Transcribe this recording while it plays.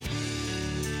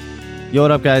Yo, what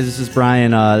up, guys? This is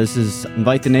Brian. This is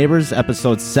Invite the Neighbors,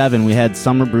 episode 7. We had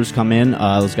Summer Brews come in.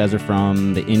 Those guys are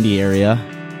from the Indy area.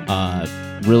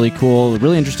 Really cool,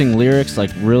 really interesting lyrics, like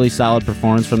really solid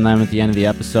performance from them at the end of the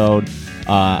episode.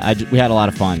 We had a lot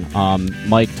of fun.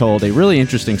 Mike told a really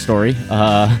interesting story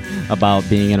about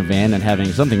being in a van and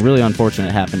having something really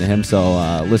unfortunate happen to him,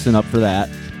 so listen up for that.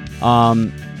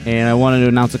 And I wanted to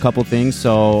announce a couple things.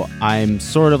 So I'm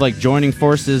sort of like joining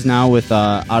forces now with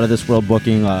Out of This World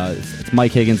Booking. It's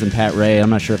Mike Higgins and Pat Ray. I'm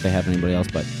not sure if they have anybody else,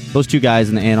 but those two guys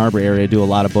in the Ann Arbor area do a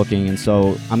lot of booking, and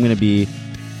so I'm going to be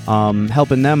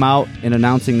helping them out in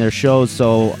announcing their shows.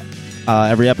 So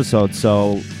every episode.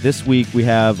 So this week we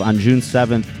have on June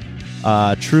 7th,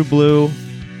 True Blue,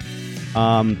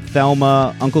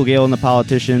 Thelma, Uncle Gail and the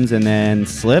Politicians, and then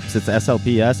Slips. It's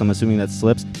SLPS. I'm assuming that's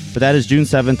Slips. But that is June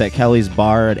 7th at Kelly's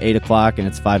Bar at 8 o'clock, and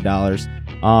it's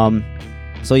 $5.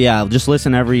 So yeah, just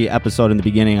listen every episode in the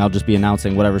beginning. I'll just be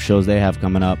announcing whatever shows they have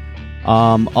coming up.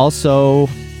 Also,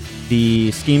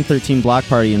 the Scheme 13 block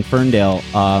party in Ferndale,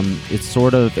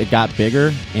 it got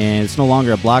bigger, and it's no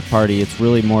longer a block party. It's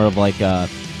really more of like a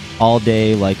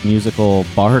all-day like musical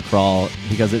bar crawl,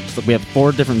 because we have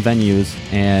 4 different venues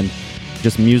and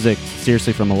just music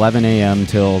seriously from 11 a.m.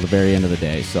 till the very end of the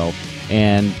day.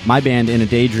 And my band, In a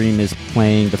Daydream, is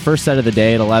playing the first set of the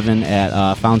day at 11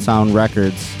 at Found Sound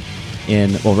Records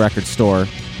record store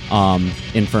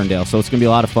in Ferndale. So it's going to be a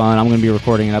lot of fun. I'm going to be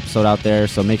recording an episode out there,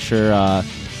 so make sure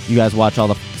you guys watch all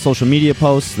the social media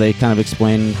posts. They kind of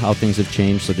explain how things have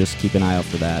changed, so just keep an eye out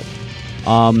for that.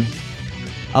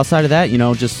 Outside of that,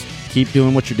 just keep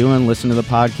doing what you're doing. Listen to the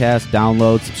podcast,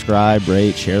 download, subscribe,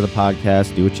 rate, share the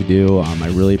podcast, do what you do. I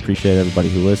really appreciate everybody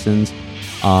who listens.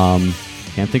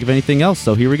 Can't think of anything else,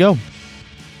 so here we go.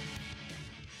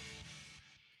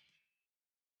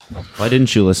 Why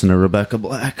didn't you listen to Rebecca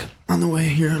Black on the way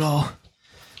here at all?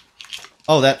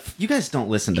 Oh, you guys don't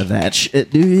listen to that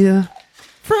shit, do you?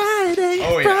 Friday.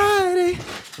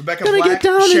 Rebecca Gonna Black, get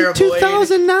down Cheryl in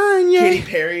 2009, yeah. Katy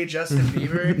Perry, Justin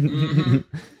Bieber.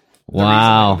 Mm-hmm.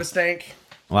 Wow. Stank.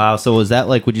 Wow, so was that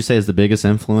would you say is the biggest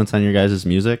influence on your guys'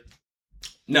 music?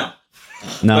 No.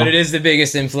 No? But it is the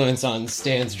biggest influence on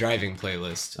Stan's driving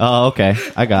playlist. Oh, okay.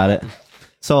 I got it.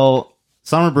 So,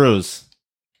 Summer Brews.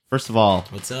 First of all,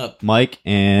 What's up? Mike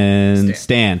and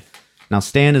Stan. Now,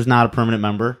 Stan is not a permanent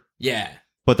member, Yeah.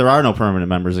 but there are no permanent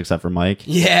members except for Mike.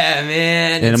 Yeah,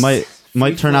 man. And it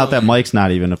might turn out that Mike's not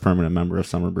even a permanent member of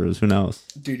Summer Brews. Who knows?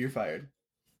 Dude, you're fired.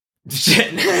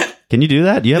 Shit. Can you do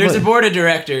that? There's a board of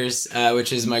directors,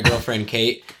 which is my girlfriend,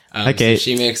 Kate. Hi, Kate. So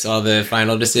she makes all the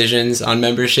final decisions on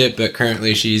membership, but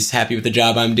currently she's happy with the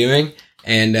job I'm doing,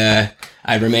 and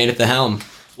I remain at the helm.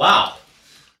 Wow.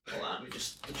 Hold on, let me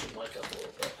just put your mic up a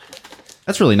little bit.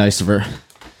 That's really nice of her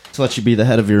to let you be the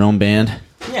head of your own band.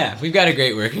 Yeah, we've got a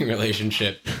great working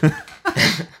relationship.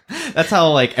 That's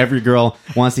how every girl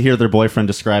wants to hear their boyfriend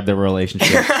describe their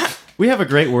relationship. We have a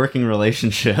great working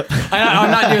relationship.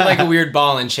 I'm not doing a weird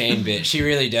ball and chain bit. She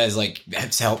really does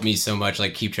has helped me so much,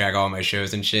 keep track of all my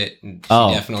shows and shit. And she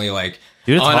definitely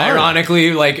Dude, it's hard.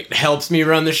 unironically helps me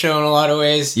run the show in a lot of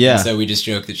ways. Yeah. And so we just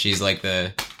joke that she's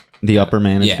the upper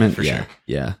management. Yeah, for sure.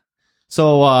 Yeah.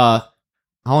 So how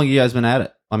long have you guys been at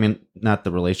it? I mean, not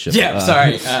the relationship. Yeah,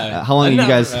 sorry. How long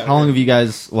have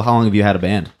you had a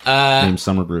band named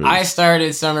Summer Brews? I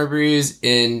started Summer Brews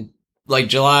in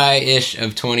July-ish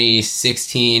of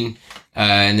 2016,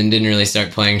 and then didn't really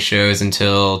start playing shows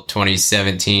until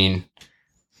 2017.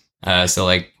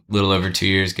 So little over 2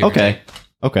 years.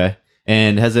 Okay.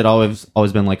 And has it always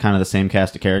been kind of the same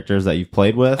cast of characters that you've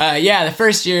played with? Yeah, the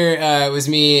first year was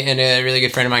me and a really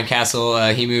good friend of mine,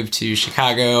 Castle. He moved to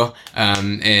Chicago,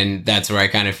 and that's where I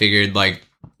kind of figured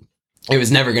it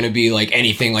was never going to be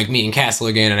anything like me and Castle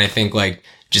again. And I think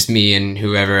just me and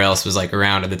whoever else was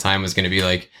around at the time was going to be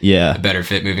a better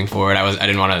fit moving forward. I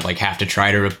didn't want to have to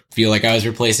try to feel like I was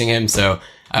replacing him. So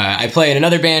I play in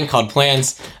another band called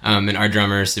Plans, and our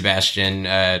drummer Sebastian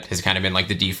has kind of been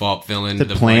the default villain. The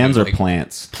Plans or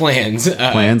Plants? Plans.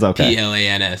 Plans. Okay.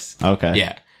 Plans. Okay.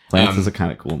 Yeah. Plans is a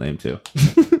kind of cool name too.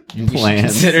 We should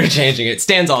consider changing it.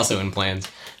 Stan's also in Plans.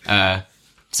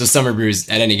 So Summer Brews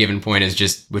at any given point is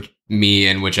just me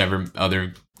and whichever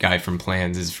other guy from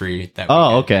Plans is free.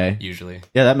 Okay. Usually.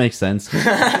 Yeah, that makes sense.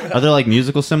 Are there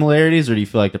musical similarities, or do you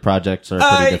feel like the projects are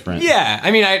pretty different? Yeah. I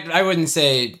mean, I wouldn't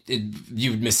say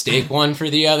you would mistake one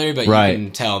for the other, but you can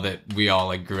tell that we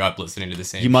all grew up listening to the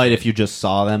same. You might if you just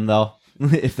saw them though.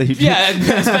 Especially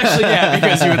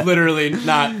because you would literally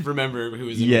not remember who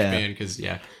was in which band. Because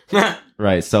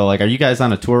Right. So, are you guys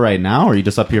on a tour right now, or are you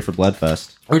just up here for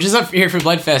Bloodfest? We're just up here for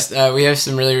Bloodfest. We have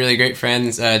some really, really great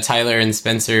friends, Tyler and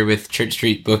Spencer with Church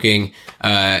Street Booking.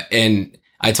 And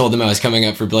I told them I was coming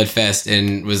up for Bloodfest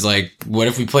and was like, what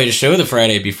if we played a show the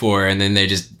Friday before? And then they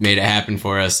just made it happen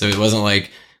for us. So it wasn't like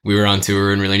we were on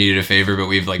tour and really needed a favor, but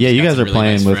we've like, Yeah, you got guys some are really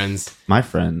playing nice with friends. my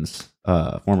friends,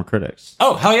 former critics.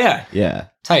 Oh, hell yeah. Yeah.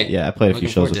 Tight. Yeah, I played a few Looking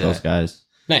shows forward with to those that. guys.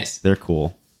 Nice. They're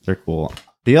cool. They're cool.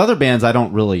 The other bands I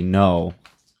don't really know.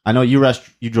 I know you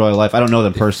Joy Life. I don't know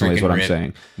them personally, is freaking what I'm rip.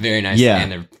 saying. Very nice. Yeah.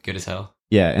 And they're good as hell.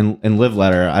 Yeah, and Live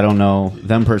Letter, I don't know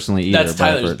them personally either. That's but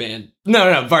I've Tyler's heard- band.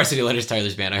 No. Varsity Letter's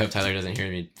Tyler's band. I hope Tyler doesn't hear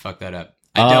me fuck that up.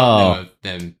 I Oh. don't know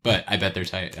them, but I bet they're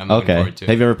tight. I'm looking Okay. forward to it.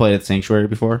 Have you ever played at Sanctuary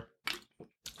before?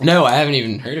 No, I haven't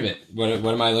even heard of it. What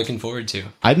am I looking forward to?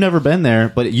 I've never been there,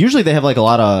 but usually they have like a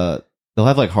lot of they'll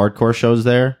have like hardcore shows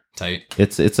there. Tight.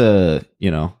 It's a,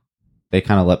 they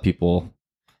kind of let people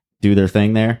do their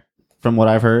thing there from what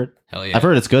I've heard. Hell yeah. I've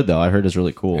heard it's good though. I've heard it's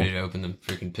really cool. Ready to open the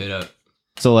freaking pit up.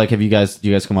 So like do you guys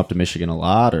come up to Michigan a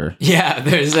lot or? Yeah,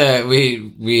 there's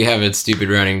we have a stupid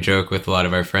running joke with a lot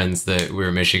of our friends that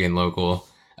we're Michigan local.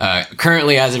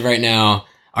 Currently, as of right now,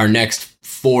 our next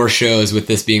 4 shows, with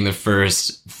this being the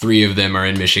first, 3 of them are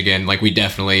in Michigan. Like, we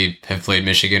definitely have played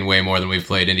Michigan way more than we've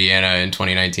played Indiana in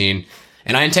 2019.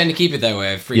 And I intend to keep it that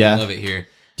way. I freaking love it here.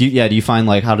 Do you find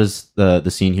like how does the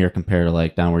scene here compare to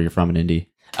like down where you're from in Indy?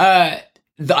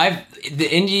 The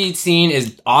indie scene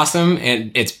is awesome,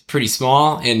 and it's pretty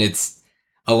small, and it's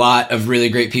a lot of really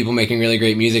great people making really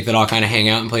great music that all kind of hang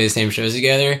out and play the same shows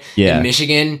together. Yeah. And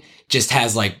Michigan just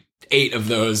has like 8 of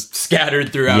those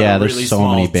scattered throughout. Yeah, a there's really so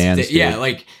small many bands, dude. Yeah,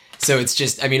 like, so it's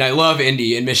just, I mean, I love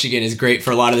indie, and Michigan is great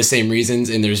for a lot of the same reasons,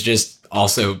 and there's just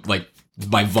also like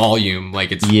by volume,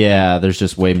 like it's Yeah, there's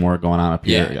just way more going on up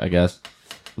here, Yeah. I guess.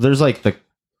 There's like the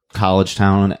college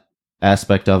town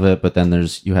aspect of it, but then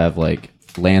you have like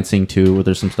Lansing too, where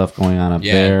there's some stuff going on up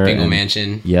there. Bingle and-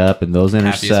 Mansion, Yep, and those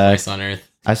happiest place intersect. on earth.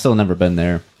 I still never been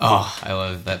there. Oh, I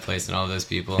love that place and all those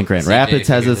people. And Grand CJ, Rapids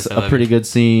has figures a I love pretty you. good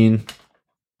scene.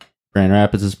 Grand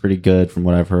Rapids is pretty good from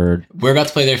what I've heard. We're about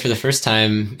to play there for the first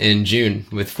time in June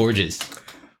with Forges.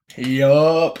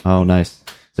 Yup. Oh, nice.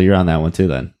 So you're on that one too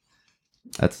then.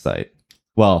 That's tight.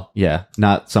 Well, yeah,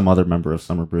 not some other member of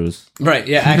Summer Brews. Right?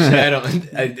 Yeah. Actually, I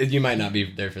don't. You might not be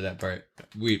there for that part.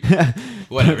 We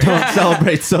whatever. Don't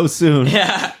celebrate so soon.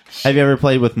 Yeah. Have you ever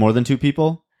played with more than 2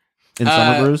 people in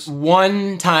Summer Brews?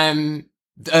 One time,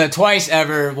 twice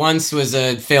ever. Once was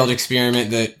a failed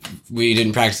experiment that we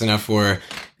didn't practice enough for.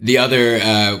 The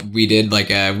other, we did like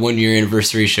a 1-year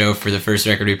anniversary show for the first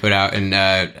record we put out, and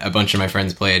a bunch of my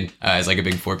friends played as like a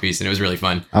big 4-piece, and it was really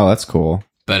fun. Oh, that's cool.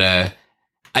 But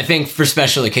I think for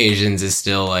special occasions is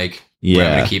still like where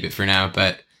I'm Yeah. gonna keep it for now.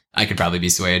 But I could probably be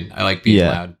swayed. I like being Yeah.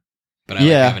 loud, but I like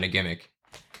Yeah. having a gimmick.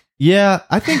 Yeah,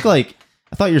 I think like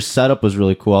I thought your setup was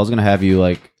really cool. I was gonna have you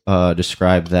like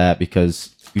describe that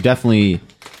because you definitely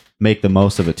make the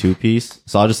most of a 2-piece.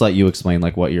 So I'll just let you explain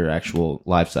like what your actual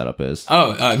live setup is.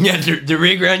 Oh, yeah, the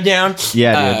rig rundown.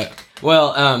 Yeah,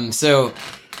 dude. So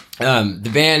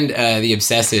the band, the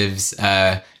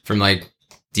Obsessives, from like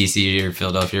DC or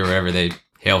Philadelphia or wherever they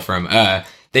hail from,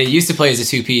 they used to play as a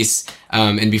 2-piece.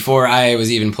 And before I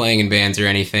was even playing in bands or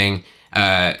anything,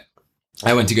 I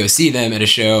went to go see them at a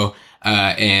show.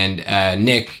 And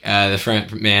Nick, the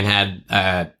front man,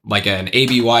 had like an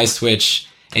ABY switch,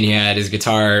 and he had his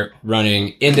guitar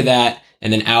running into that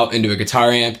and then out into a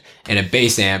guitar amp and a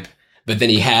bass amp. But then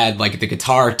he had like the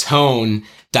guitar tone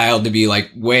dialed to be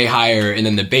like way higher, and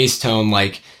then the bass tone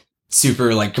like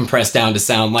super like compressed down to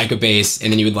sound like a bass,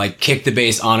 and then you would like kick the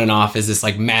bass on and off as this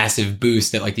like massive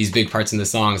boost at like these big parts in the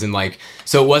songs. And like,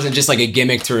 so it wasn't just like a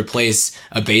gimmick to replace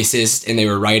a bassist and they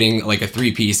were writing like a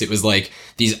 3-piece. It was like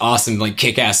these awesome like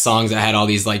kick-ass songs that had all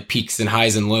these like peaks and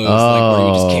highs and lows, like where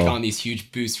you just kick on these huge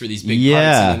boosts for these big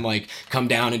parts and then like come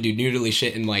down and do noodly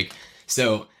shit. And like,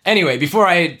 so anyway, before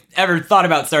I ever thought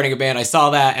about starting a band, I saw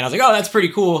that and I was like, oh, that's pretty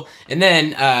cool. And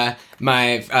then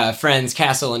my friends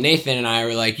Castle and Nathan and I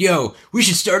were like, yo, we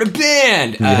should start a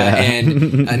band.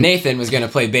 And Nathan was going to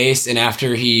play bass. And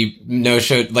after he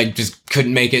no-showed, like just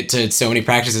couldn't make it to so many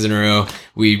practices in a row,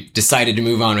 we decided to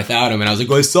move on without him. And I was like,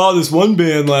 well, I saw this one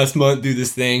band last month do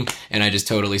this thing. And I just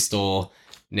totally stole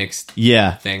Nick's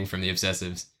thing from the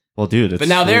Obsessives. Well, dude, But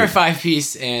now they're a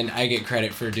 5-piece, and I get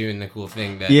credit for doing the cool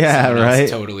thing that someone else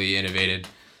totally innovated.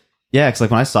 Yeah, because like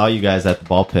when I saw you guys at the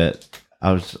ball pit,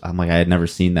 I'm like, I had never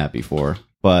seen that before.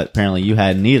 But apparently you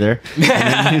hadn't either. And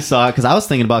then you saw it, because I was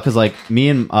thinking about, because like me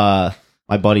and my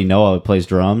buddy Noah, who plays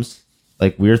drums,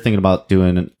 like we were thinking about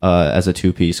doing as a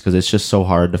 2-piece, because it's just so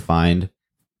hard to find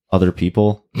other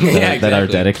people that are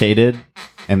dedicated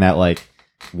and that like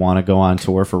want to go on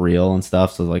tour for real and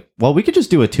stuff. So like, well, we could just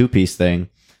do a 2-piece thing.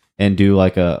 and do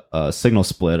like a signal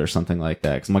split or something like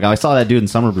that. Because I'm like, I saw that dude in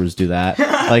Summer Brews do that,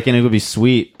 like, and it would be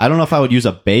sweet. I don't know if I would use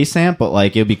a bass amp, but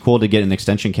like it'd be cool to get an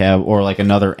extension cab or like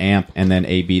another amp and then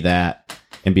A/B that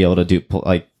and be able to do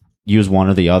like use one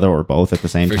or the other or both at the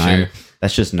same time. Sure.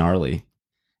 That's just gnarly.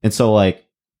 And so like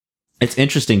it's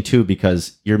interesting too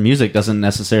because your music doesn't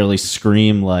necessarily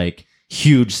scream like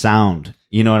huge sound.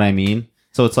 You know what I mean?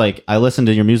 So it's like I listen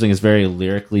to your music, it's very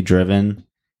lyrically driven,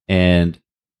 and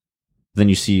then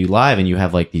you see you live and you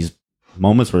have like these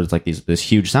moments where it's like this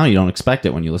huge sound. You don't expect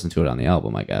it when you listen to it on the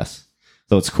album, I guess.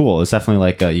 So it's cool. It's definitely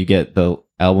like you get the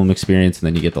album experience and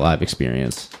then you get the live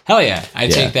experience. Hell yeah. I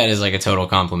take that as like a total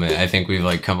compliment. I think we've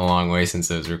like come a long way since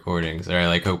those recordings, or I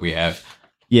like hope we have.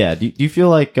 Yeah. Do you feel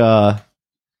like your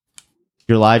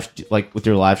live, like with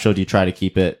your live show, do you try to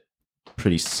keep it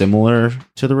pretty similar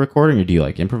to the recording, or do you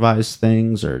like improvise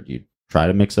things, or do you try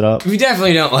to mix it up? We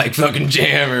definitely don't like fucking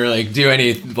jam or like do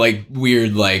any like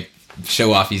weird like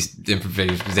show off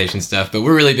improvisation stuff, but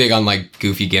we're really big on like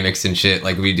goofy gimmicks and shit.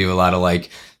 Like we do a lot of like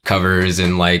covers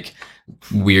and like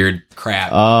weird crap.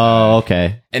 Oh,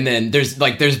 okay. And then there's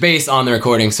bass on the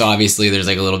recording, so obviously there's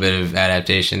like a little bit of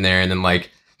adaptation there, and then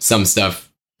like some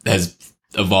stuff has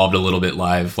evolved a little bit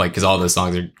live, like because all those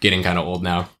songs are getting kind of old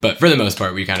now. But for the most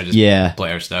part, we kind of just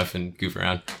play our stuff and goof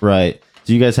around. Right.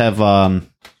 Do you guys have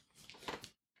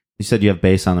you said you have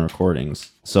bass on the recordings,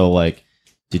 so like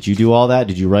did you do all that?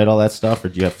 Did you write all that stuff, or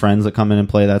do you have friends that come in and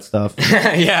play that stuff?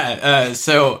 Yeah.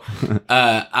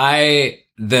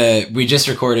 We just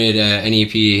recorded an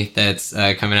EP that's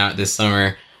coming out this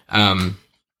summer. Most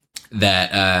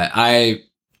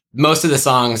of the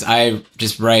songs I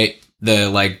just write the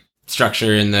like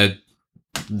structure and the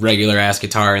regular ass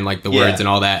guitar and like the words and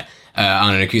all that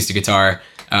on an acoustic guitar,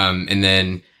 and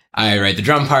then I write the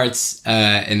drum parts,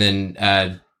 and then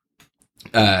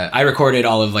I recorded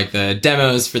all of like the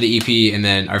demos for the EP, and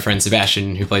then our friend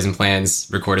Sebastian, who plays in Plans,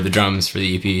 recorded the drums for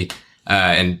the EP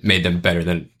and made them better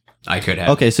than I could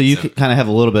have. Okay, so you kind of have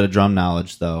a little bit of drum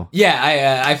knowledge, though.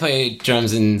 Yeah, I play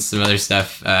drums and some other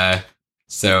stuff.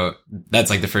 So that's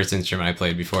like the first instrument I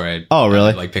played before I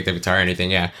like picked up guitar or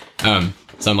anything. Yeah.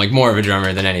 So I'm like more of a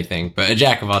drummer than anything, but a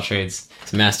jack of all trades,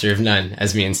 a master of none,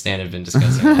 as me and Stan have been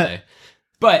discussing all day.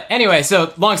 But anyway,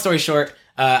 so long story short,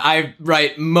 I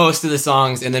write most of the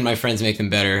songs and then my friends make them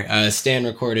better. Stan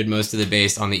recorded most of the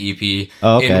bass on the EP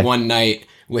in one night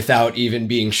without even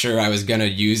being sure I was gonna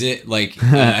use it. Like,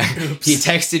 he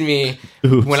texted me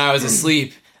when I was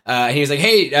asleep. He was like,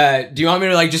 hey, do you want me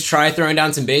to like just try throwing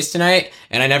down some bass tonight?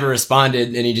 And I never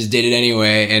responded, and he just did it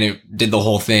anyway, and it did the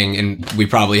whole thing, and we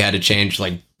probably had to change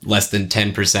like less than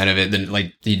 10% of it. Then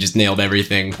like he just nailed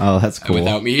everything. Oh, that's cool.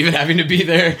 Without me even having to be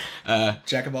there.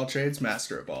 Jack of all trades,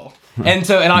 master of all. And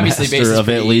obviously bass is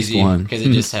pretty at least easy one, because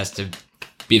it just has to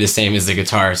be the same as the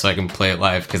guitar, so I can play it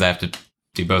live because I have to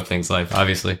do both things live,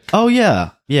 obviously. Oh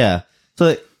yeah.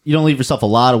 So you don't leave yourself a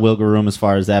lot of wiggle room as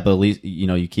far as that, but at least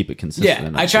you keep it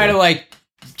consistent. Yeah, I try to like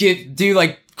do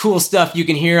like cool stuff you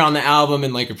can hear on the album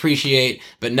and like appreciate,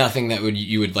 but nothing that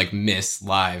you would like miss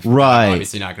live. Right. I'm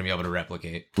obviously not going to be able to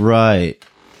replicate. Right.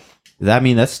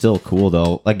 That's still cool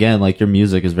though. Again, like your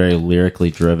music is very lyrically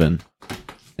driven,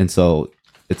 and so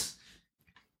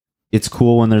it's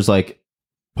cool when there's like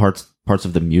parts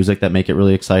of the music that make it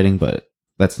really exciting, but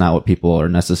that's not what people are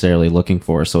necessarily looking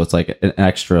for. So it's like an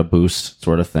extra boost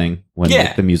sort of thing when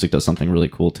like, the music does something really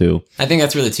cool too. I think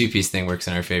that's where the two-piece thing works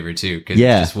in our favor too. Because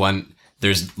just one,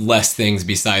 there's less things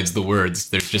besides the words.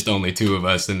 There's just only two of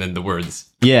us and then the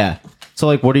words. Yeah. So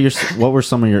like, what were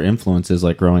some of your influences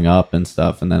like growing up and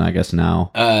stuff? And then I guess now,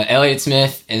 Elliott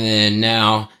Smith, and then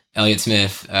now Elliott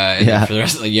Smith. And then for the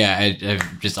rest,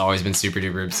 I've just always been super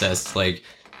duper obsessed. Like,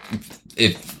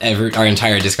 if ever our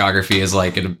entire discography is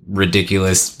like a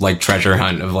ridiculous like treasure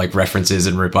hunt of like references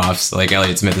and ripoffs, like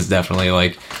Elliott Smith has definitely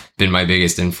like been my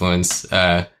biggest influence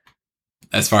as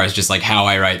far as just like how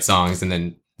I write songs, and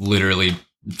then literally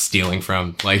stealing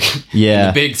from like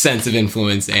a big sense of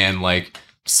influence and like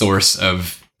source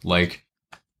of like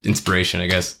inspiration, I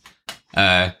guess.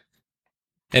 And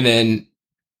then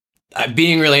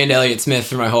being really into Elliott Smith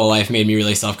for my whole life made me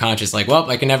really self-conscious. Like,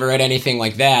 well, I can never write anything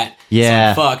like that.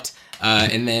 Yeah. So I'm fucked.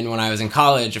 And then when I was in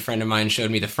college, a friend of mine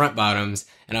showed me the Front Bottoms,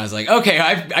 and I was like, okay,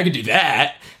 I could do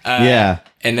that.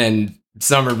 And then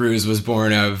Summer Brews was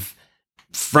born of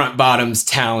Front Bottoms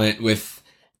talent with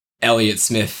Elliott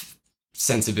Smith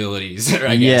sensibilities,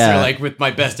 I guess, or like with my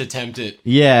best attempt at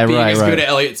being as good as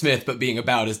Elliott Smith, but being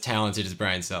about as talented as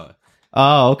Brian Sella.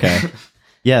 Oh, okay.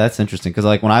 Yeah, that's interesting, because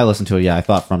like when I listened to it, I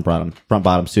thought Front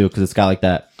Bottoms too, because it's got like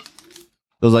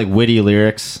those like witty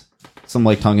lyrics, some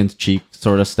like tongue in cheek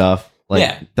sort of stuff.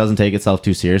 Like, it doesn't take itself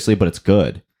too seriously, but it's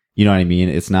good. You know what I mean?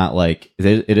 It's not like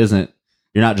it isn't.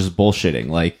 You're not just bullshitting.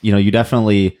 Like, you know, you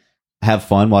definitely have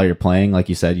fun while you're playing. Like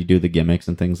you said, you do the gimmicks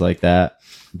and things like that,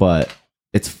 but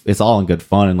it's all in good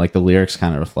fun, and like the lyrics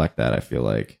kind of reflect that, I feel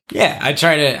like. Yeah, I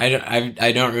try to.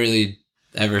 I don't really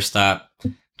ever stop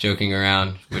joking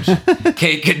around, which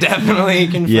Kate could definitely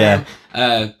confirm.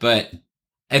 Yeah. But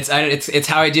it's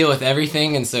how I deal with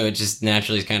everything, and so it just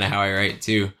naturally is kind of how I write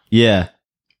too. Yeah.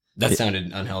 That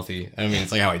sounded unhealthy. I mean,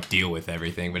 it's like how I deal with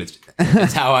everything, but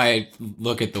it's how I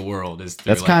look at the world. Is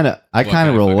that's kind of I kind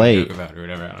of relate joke about or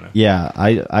whatever. I don't know. Yeah,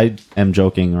 I am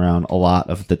joking around a lot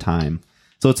of the time,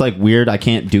 so it's like weird. I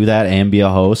can't do that and be a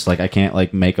host. Like I can't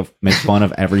like make fun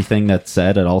of everything that's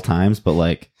said at all times. But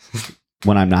like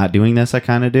when I'm not doing this, I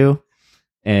kind of do.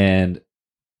 And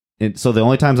so the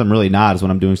only times I'm really not is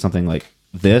when I'm doing something like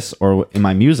this or in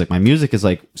my music. My music is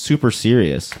like super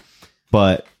serious,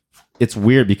 but it's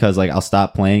weird because like I'll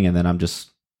stop playing and then I'm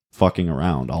just fucking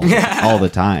around all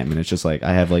the time, and it's just like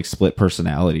I have like split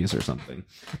personalities or something.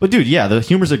 But dude, yeah, the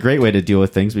humor's a great way to deal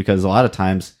with things, because a lot of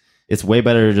times it's way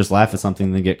better to just laugh at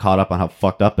something than get caught up on how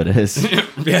fucked up it is.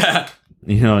 Yeah,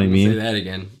 you know what I mean? Say that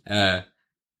again.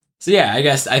 So yeah,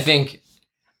 I think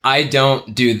I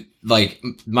don't do like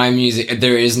my music.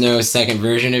 There is no second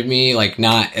version of me, like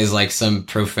not as like some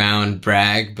profound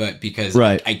brag, but because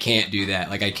I can't do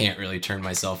that. Like I can't really turn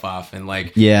myself off, and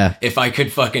like if I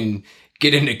could fucking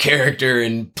get into character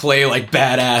and play like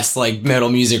badass like metal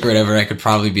music or whatever, I could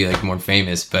probably be like more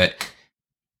famous. But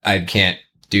I can't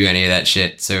do any of that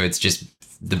shit, so it's just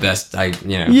the best I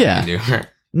can do.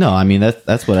 No, I mean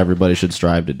that's what everybody should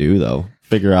strive to do, though.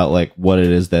 Figure out like what it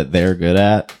is that they're good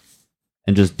at,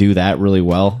 and just do that really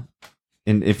well.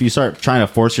 And if you start trying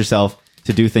to force yourself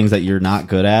to do things that you're not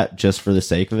good at just for the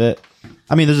sake of it,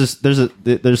 I mean,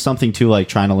 there's something to like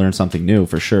trying to learn something new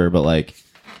for sure, but like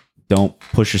don't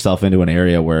push yourself into an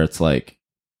area where it's like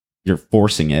you're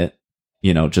forcing it,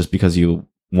 you know, just because you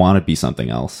want to be something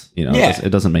else. You know,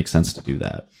 it doesn't make sense to do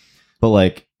that. But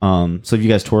like, so have you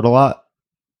guys toured a lot?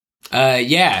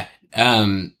 Yeah.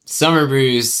 Summer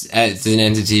Brews as an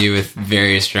entity with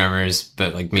various drummers,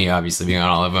 but like me obviously being on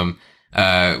all of them.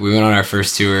 We went on our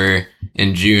first tour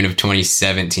in June of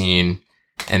 2017,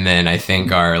 and then I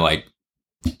think our like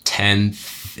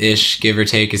 10th-ish, give or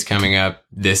take, is coming up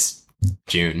this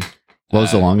June. What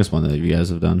was the longest one that you guys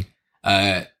have done?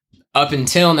 Up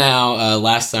until now,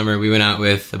 last summer we went out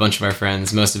with a bunch of our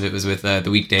friends. Most of it was with the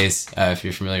Weekdays, if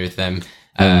you're familiar with them.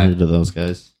 I haven't heard of those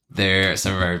guys. They're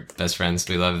some of our best friends.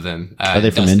 We love them. Are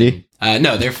they from Indy?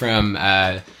 No, they're from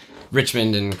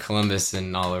Richmond and Columbus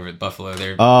and all over Buffalo.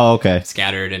 They're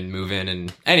scattered and moving.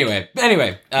 And anyway,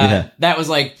 that was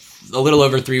like a little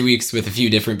over 3 weeks with a few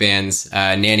different bands.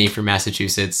 Nanny from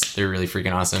Massachusetts. They're really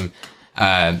freaking awesome.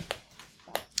 And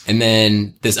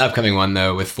then this upcoming one,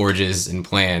 though, with Forges and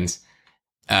Plans,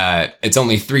 it's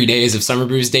only 3 days of Summer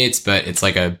Brews dates, but it's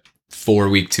like a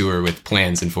 4-week tour with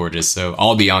Plans and Forges. So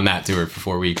I'll be on that tour for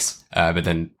 4 weeks, but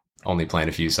then only playing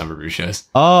a few Summer Brews shows.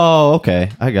 Oh,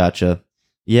 okay. I gotcha.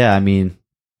 Yeah, I mean,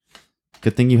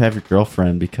 good thing you have your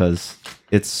girlfriend, because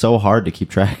it's so hard to keep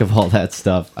track of all that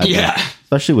stuff.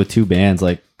 Especially with two bands.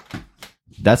 Like,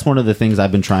 that's one of the things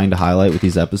I've been trying to highlight with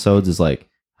these episodes is like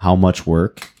how much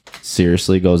work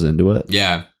seriously goes into it.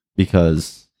 Yeah.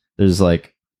 Because there's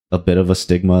like a bit of a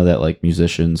stigma that like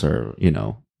musicians are, you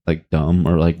know, like dumb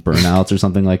or like burnouts or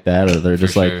something like that, or they're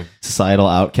just like societal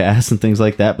outcasts and things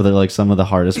like that, but they're like some of the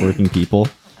hardest working people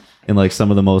and like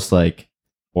some of the most like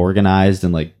organized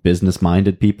and like business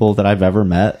minded people that I've ever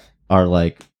met are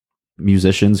like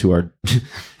musicians who are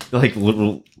like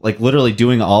literally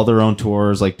doing all their own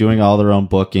tours, like doing all their own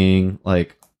booking,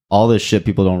 like all this shit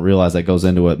people don't realize that goes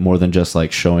into it more than just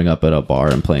like showing up at a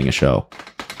bar and playing a show.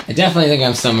 I definitely think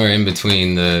I'm somewhere in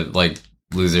between the like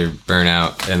loser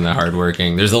burnout and the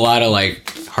hardworking. There's a lot of like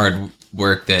hard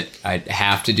work that I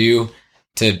have to do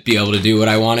to be able to do what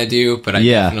I want to do, but I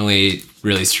definitely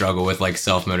really struggle with like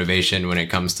self-motivation when it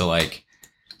comes to like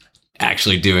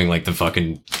actually doing like the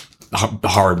fucking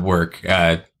hard work,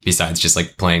 besides just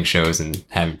like playing shows and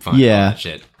having fun and all that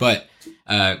shit. But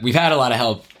we've had a lot of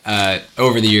help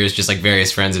over the years. Just like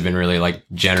various friends have been really like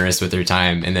generous with their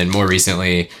time, and then more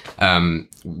recently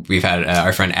we've had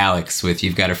our friend Alex with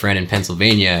You've Got a Friend in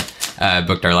Pennsylvania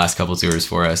booked our last couple tours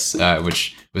for us,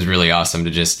 which was really awesome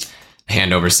to just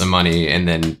hand over some money and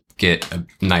then get a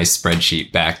nice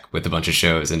spreadsheet back with a bunch of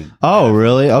shows. And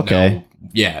really? Okay.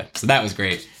 So that was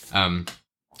great.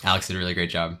 Alex did a really great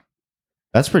job.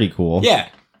 That's pretty cool. Yeah.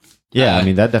 I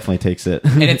mean, that definitely takes it.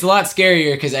 And it's a lot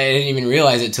scarier because I didn't even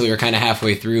realize it till we were kind of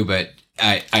halfway through. But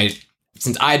I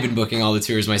since I'd been booking all the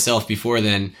tours myself before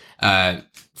then,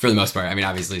 for the most part. I mean,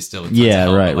 obviously still tons Yeah, of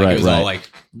help, right, but, like, right, it was right. all like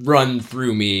run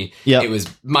through me. Yep. It was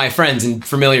my friends and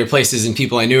familiar places and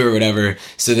people I knew or whatever.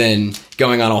 So then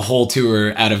going on a whole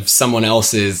tour out of someone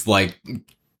else's like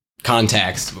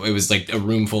contacts, it was like a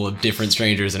room full of different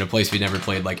strangers in a place we'd never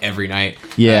played like every night.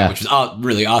 Yeah. Which was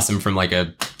really awesome from like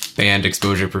a band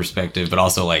exposure perspective, but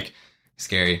also like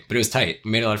scary. But it was tight.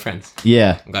 We made a lot of friends.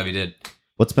 Yeah. I'm glad we did.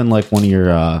 What's been like one of your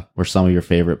or some of your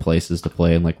favorite places to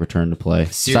play and like return to play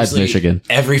besides Seriously, Michigan?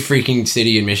 every freaking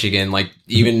city in Michigan, like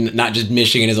even not just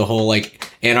Michigan as a whole, like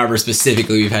Ann Arbor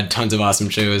specifically, we've had tons of awesome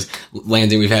shows.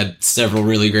 Lansing, we've had several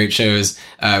really great shows.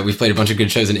 We've played a bunch of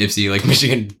good shows in Ypsi. Like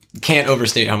Michigan, can't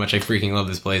overstate how much I freaking love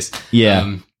this place.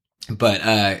 Yeah.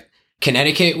 But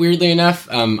Connecticut, weirdly enough,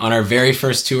 on our very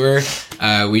first tour,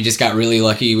 we just got really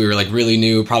lucky. We were like really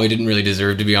new, probably didn't really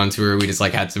deserve to be on tour. We just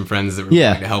like had some friends that were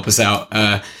willing to help us out.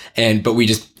 But we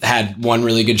just had one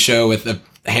really good show with a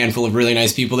handful of really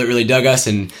nice people that really dug us,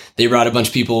 and they brought a bunch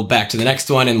of people back to the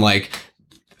next one. And like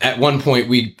at one point,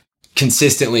 we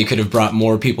consistently could have brought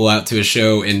more people out to a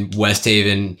show in West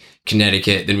Haven,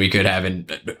 Connecticut than we could have in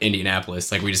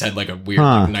Indianapolis. Like we just had like a weird,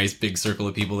 like, nice big circle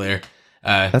of people there.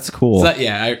 That's cool. So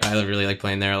I really like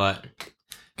playing there a lot.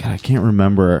 God, I can't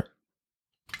remember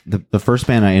the first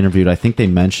band I interviewed. I think they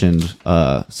mentioned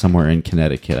somewhere in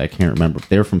Connecticut. I can't remember.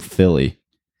 They were from Philly.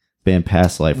 Band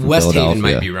Past Life from West Philadelphia. Haven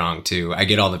might be wrong too. I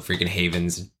get all the freaking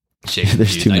havens and shit There's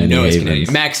confused. too many I know it's Havens.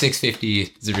 Connecticut. Max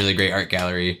 650 is a really great art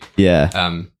gallery. Yeah.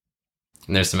 And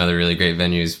there's some other really great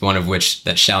venues. One of which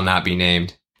that shall not be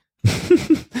named.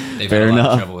 They've Fair had a lot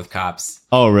enough. of trouble with cops.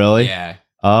 Oh, really? Yeah.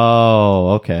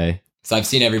 Oh, okay. So I've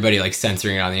seen everybody like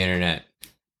censoring it on the internet.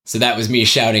 So that was me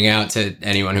shouting out to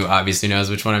anyone who obviously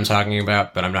knows which one I'm talking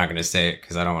about, but I'm not going to say it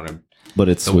because I don't want to. But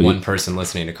it's The sweet. one person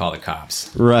listening to call the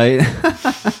cops. Right.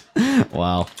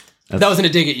 Wow. That wasn't a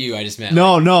dig at you. I just meant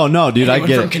No, dude. I anyone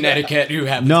get from it. Connecticut who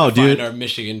happens No, to dude. find our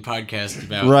Michigan podcast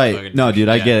about Right. fucking- No, dude,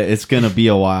 I Yeah. get it. It's going to be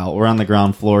a while. We're on the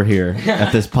ground floor here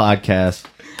at this podcast.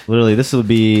 Literally, this will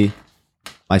be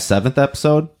my 7th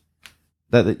episode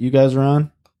that you guys are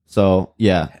on. So,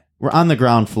 yeah, we're on the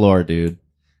ground floor, dude.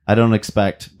 I don't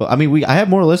expect, but I mean, I have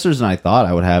more listeners than I thought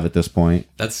I would have at this point.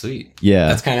 That's sweet. Yeah.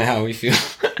 That's kind of how we feel.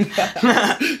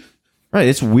 Right.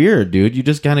 It's weird, dude. You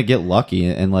just kind of get lucky.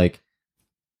 And like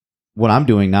what I'm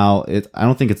doing now, I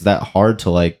don't think it's that hard to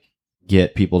like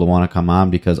get people to want to come on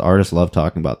because artists love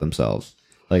talking about themselves.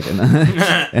 Like,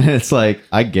 and it's like,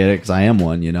 I get it because I am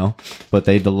one, you know, but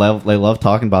they love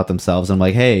talking about themselves. I'm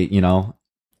like, hey, you know,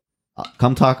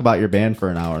 come talk about your band for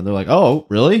an hour. And they're like, oh,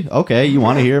 really? Okay. You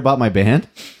want to hear about my band?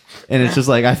 And it's just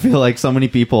like, I feel like so many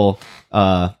people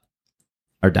are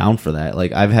down for that.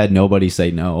 Like I've had nobody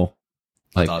say no,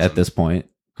 like That's awesome. at this point,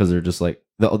 because they're just like,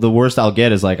 the worst I'll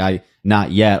get is like,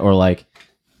 not yet, or like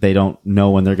they don't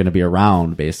know when they're going to be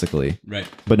around basically. Right.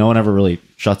 But no one ever really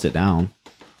shuts it down,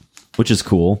 which is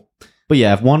cool. But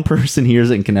yeah, if one person hears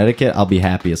it in Connecticut, I'll be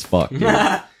happy as fuck, dude.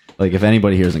 Like if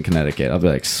anybody hears in Connecticut, I'll be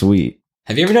like, sweet.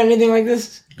 Have you ever done anything like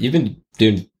this? You've been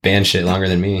doing band shit longer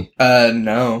than me.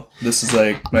 No. This is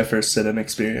like my first sit-in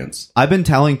experience. I've been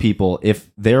telling people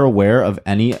if they're aware of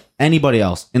anybody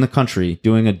else in the country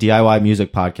doing a DIY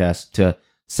music podcast to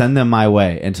send them my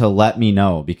way and to let me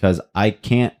know because I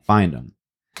can't find them.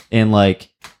 And like,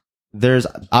 there's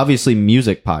obviously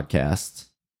music podcasts.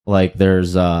 Like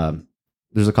there's a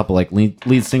couple like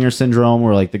lead singer syndrome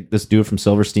where like this dude from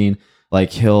Silverstein,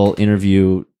 like he'll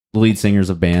interview lead singers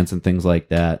of bands and things like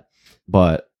that.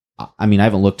 But I mean, I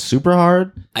haven't looked super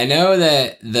hard. I know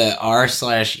that the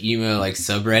r/emo like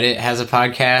subreddit has a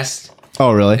podcast.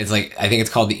 Oh, really? It's like, I think it's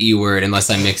called the E Word, unless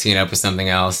I'm mixing it up with something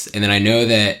else. And then I know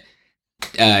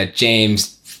that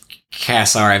James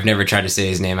Cassar, I've never tried to say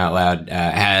his name out loud,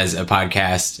 has a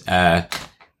podcast.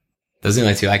 Those are the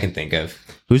only two I can think of.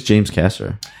 Who's James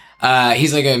Casser?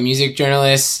 He's like a music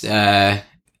journalist.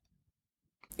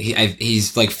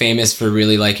 He's like famous for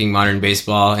really liking modern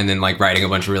baseball and then like writing a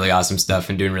bunch of really awesome stuff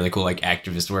and doing really cool like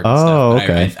activist work and Oh, stuff.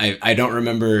 But okay. I don't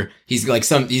remember. He's got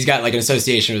like an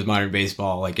association with modern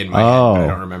baseball like in my head, but I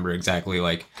don't remember exactly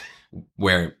like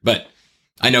where. But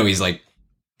I know he's like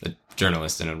a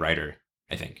journalist and a writer,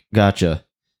 I think. Gotcha.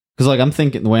 Because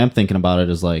like the way I'm thinking about it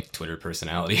is like Twitter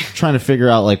personality. trying to figure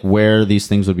out like where these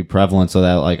things would be prevalent so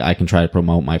that like I can try to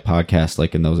promote my podcast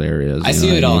like in those areas. I you see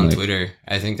know it what all mean? on Like, Twitter.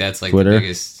 I think that's like Twitter? the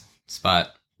biggest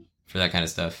spot for that kind of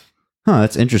stuff. Huh,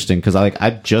 that's interesting because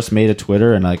I've just made a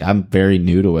Twitter and like I'm very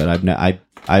new to it.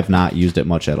 I've not used it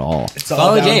much at all. It's all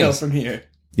Follow downhill James. from here.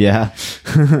 Yeah.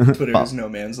 Twitter is no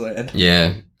man's land.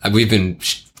 Yeah, we've been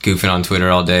goofing on Twitter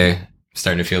all day.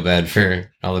 Starting to feel bad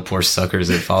for all the poor suckers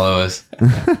that follow us.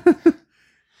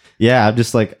 Yeah,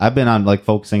 I've been on like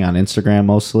focusing on Instagram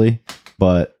mostly,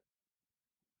 but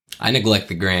I neglect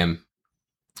the gram.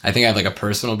 I think I have like a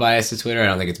personal bias to Twitter. I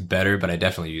don't think it's better, but I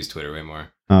definitely use Twitter way more.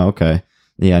 oh, okay.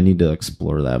 Yeah, I need to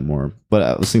explore that more. But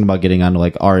I was thinking about getting onto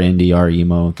like R indie, R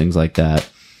emo, and things like that.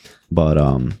 But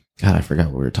God, I forgot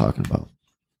what we were talking about.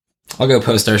 I'll go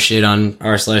post our shit on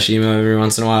r/emo every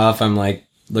once in a while if I'm like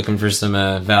looking for some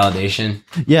validation.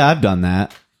 Yeah, I've done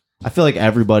that. I feel like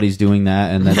everybody's doing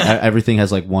that, and then everything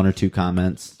has like 1 or 2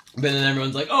 comments. But then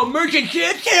everyone's like, "Oh, merchant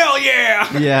shit, hell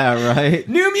yeah! Yeah, right.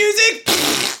 New music,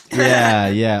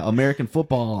 Yeah. American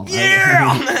football.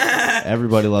 yeah."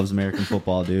 Everybody loves American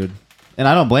football, dude. And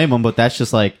I don't blame them, but that's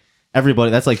just like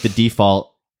everybody. That's like the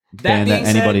default band that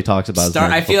anybody talks about.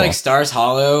 I feel like Stars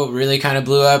Hollow really kind of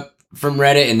blew up from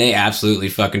Reddit, and they absolutely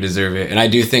fucking deserve it. And I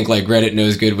do think like Reddit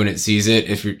knows good when it sees it.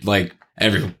 If you're like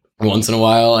every once in a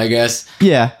while, I guess.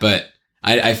 Yeah. But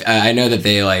I know that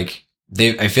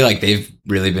I feel like they've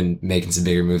really been making some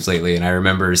bigger moves lately, and I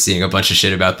remember seeing a bunch of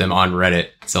shit about them on Reddit.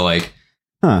 So like,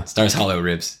 Stars Hollow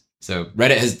ribs. So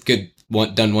Reddit has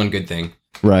done one good thing.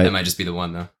 Right. That might just be the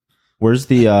one though. Where's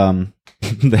the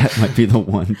that might be the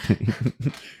one thing.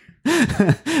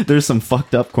 There's some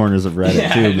fucked up corners of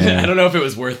Reddit too, man. I don't know if it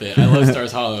was worth it. I love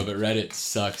Stars Hollow, but Reddit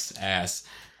sucks ass.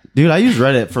 Dude, I use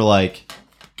Reddit for like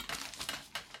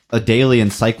a daily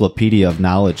encyclopedia of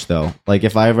knowledge though. Like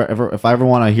if I ever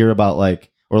want to hear about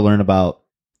like or learn about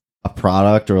a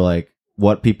product or like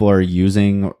what people are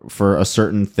using for a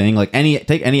certain thing, like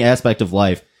take any aspect of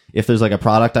life. If there's like a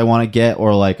product I want to get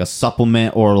or like a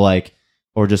supplement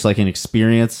or just like an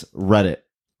experience, Reddit.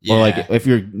 Yeah. Or like if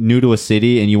you're new to a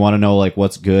city and you want to know like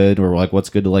what's good or like what's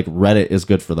good to like Reddit is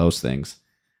good for those things.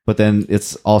 But then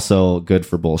it's also good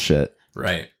for bullshit.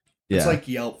 Right. Yeah. It's like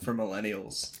Yelp for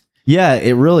millennials. Yeah,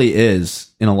 it really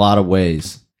is in a lot of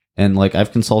ways. And like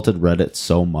I've consulted Reddit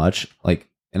so much, like,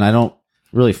 and I don't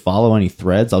really follow any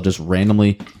threads. I'll just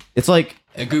randomly. It's like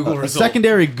a Google a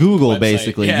secondary Google, website.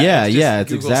 basically. Yeah,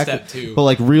 it's Google exactly. step 2. But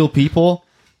like real people,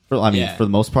 for the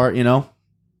most part, you know.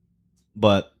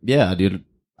 But yeah, dude,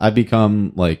 I've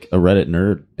become like a Reddit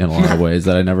nerd in a lot of ways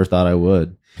that I never thought I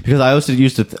would. Because I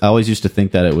always used to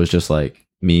think that it was just like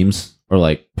memes or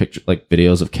like like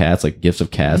videos of cats, like gifs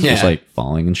of cats just like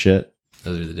falling and shit.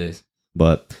 Those are the days.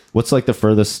 But what's like the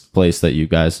furthest place that you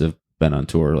guys have been on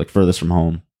tour, like furthest from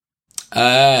home?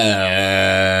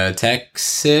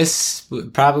 Texas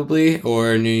probably,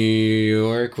 or New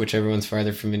York, whichever one's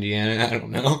farther from Indiana. I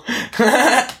don't know.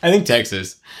 I think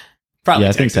Texas. Probably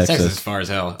I Texas. think Texas. Texas is far as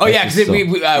hell. Oh yeah, because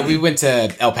we went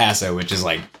to El Paso, which is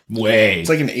like way. It's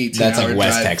like an 18. That's like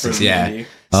West drive Texas. from Yeah. Indy.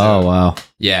 Oh wow.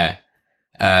 Yeah.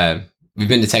 We've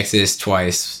been to Texas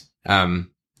twice. You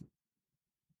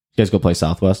guys go play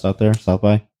Southwest out there, South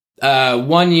by?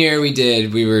 1 year we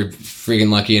did. We were freaking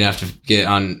lucky enough to get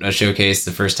on a showcase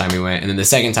the first time we went, and then the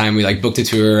second time we like booked a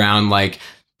tour around like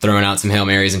throwing out some Hail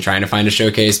Marys and trying to find a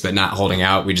showcase, but not holding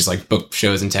out. We just like booked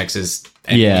shows in Texas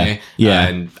anyway. Yeah.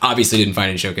 And obviously didn't find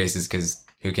any showcases because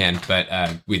who can? But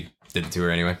we did the tour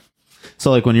anyway.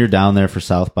 So like when you're down there for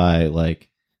South by, like,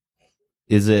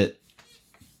 is it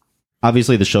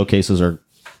obviously the showcases are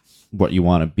what you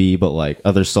want to be, but like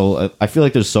I feel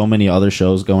like there's so many other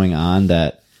shows going on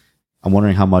that I'm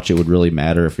wondering how much it would really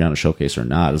matter if you're on a showcase or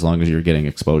not, as long as you're getting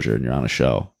exposure and you're on a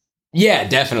show. Yeah,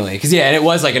 definitely. Because and it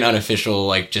was like an unofficial,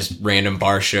 like just random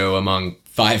bar show among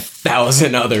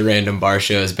 5,000 other random bar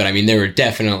shows. But I mean, there were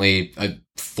definitely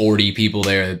 40 people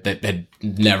there that had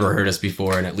never heard us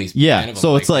before, and at least 10 of them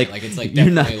so it's like it's like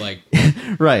definitely not, like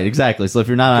right, exactly. So if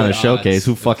you're not on a showcase,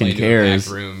 who fucking cares?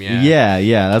 Room, yeah,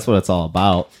 that's what it's all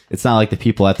about. It's not like the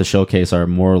people at the showcase are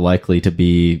more likely to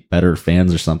be better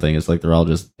fans or something. It's like they're all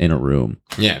just in a room.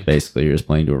 Yeah, basically, you're just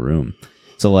playing to a room.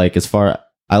 So like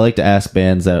I like to ask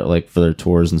bands that like for their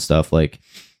tours and stuff, like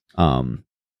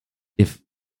if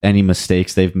any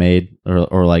mistakes they've made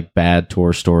or like bad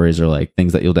tour stories or like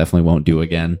things that you'll definitely won't do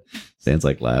again. Stan's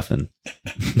like laughing.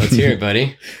 Let's hear it,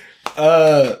 buddy.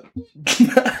 I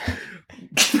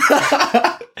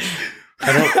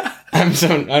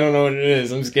don't know what it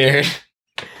is. I'm scared.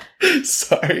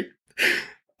 Sorry.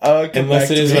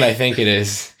 Unless it is what I think it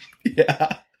is.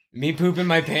 Yeah. Me pooping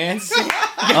my pants?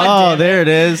 Oh, there it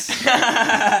is.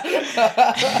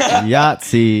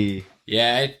 Yahtzee.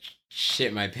 Yeah, I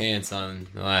shit my pants on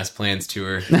the last Plans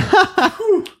tour in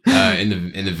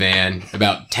the van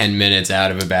about 10 minutes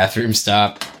out of a bathroom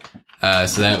stop.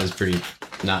 So that was pretty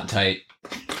not tight.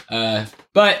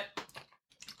 But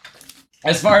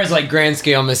as far as like grand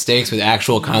scale mistakes with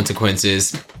actual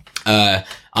consequences,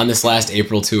 on this last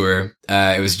April tour,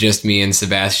 it was just me and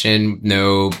Sebastian.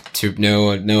 No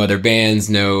other bands,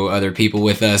 no other people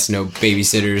with us, no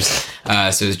babysitters.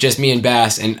 So it was just me and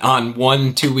Bass. And on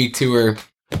 1 2-week tour,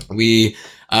 We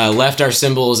left our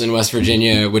cymbals in West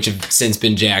Virginia, which have since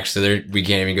been jacked, so we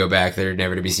can't even go back. They're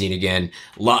never to be seen again.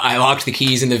 I locked the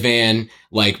keys in the van,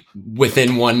 like,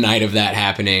 within one night of that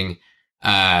happening.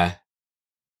 And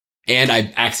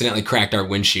I accidentally cracked our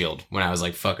windshield when I was,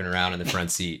 like, fucking around in the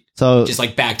front seat. So just,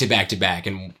 like, back to back to back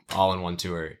and all in one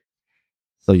tour.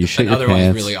 So you shit An your pants.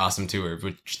 otherwise really awesome tour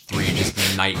with 3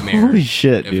 just nightmare Holy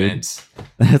shit, events. Dude.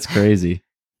 That's crazy.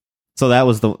 So that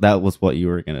was what you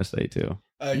were gonna say too.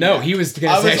 No, he was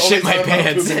gonna say I shit my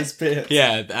pants. His pants.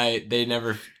 Yeah, they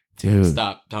never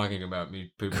stopped talking about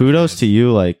me pooping. Kudos to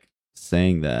you, like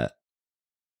saying that.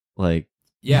 Like,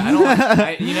 yeah, I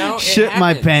don't. It shit my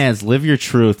happens. pants. Live your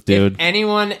truth, dude.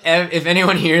 If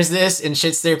anyone hears this and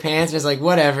shits their pants and is like,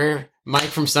 whatever, Mike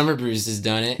from Summer Brews has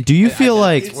done it. Do you feel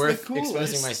like it's worth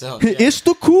exposing myself? It's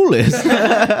the coolest?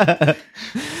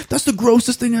 That's the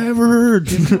grossest thing I ever heard.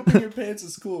 If pooping your pants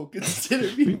is cool,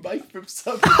 consider me Mike from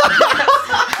Summer.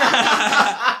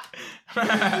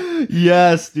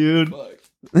 Yes, dude.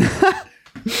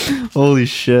 Holy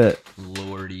shit.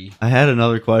 Lordy. I had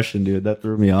another question, dude. That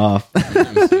threw me off.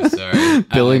 I'm so sorry.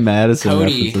 Billy Madison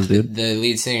Cody, references, dude. the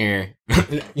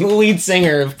lead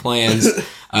singer of Plans,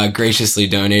 graciously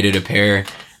donated a pair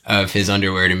of his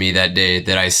underwear to me that day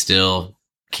that I still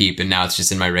keep, and now it's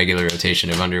just in my regular rotation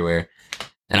of underwear.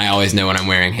 And I always know when I'm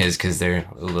wearing his because they're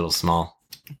a little small.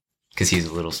 Because he's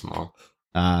a little small.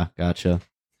 Ah, gotcha.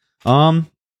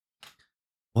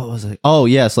 What was it? Oh,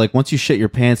 yes. Like once you shit your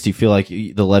pants, do you feel like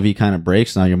the levee kind of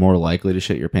breaks? Now you're more likely to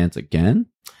shit your pants again?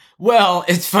 Well,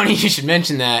 it's funny you should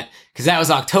mention that because that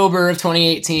was October of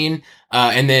 2018.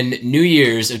 And then New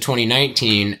Year's of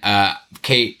 2019,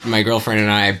 Kate, my girlfriend,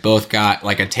 and I both got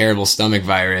like a terrible stomach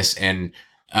virus. And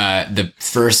the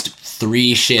first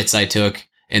 3 shits I took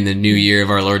in the new year of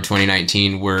our Lord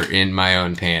 2019 were in my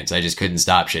own pants. I just couldn't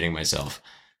stop shitting myself.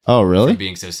 Oh, really? From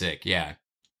being so sick. Yeah.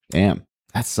 Damn.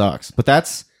 That sucks. But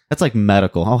that's like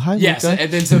medical. Oh, hi. Yes. Luca.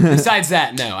 And then so besides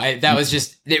that, no, that was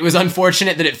just, it was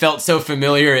unfortunate that it felt so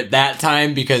familiar at that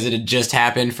time because it had just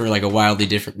happened for like a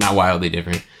not wildly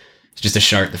different. It's just a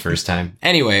shart the first time.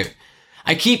 Anyway,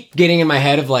 I keep getting in my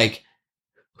head of like,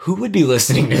 who would be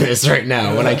listening to this right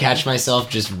now when I catch myself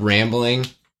just rambling?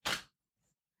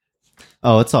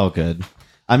 Oh, it's all good.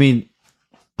 I mean,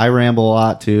 I ramble a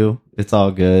lot too. It's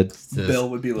all good. Bill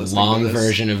would be listening Long to this.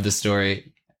 version of the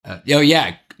story.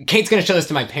 Yeah. Kate's going to show this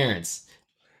to my parents.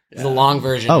 It's the long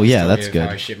version. Oh, of the yeah, story that's of good. How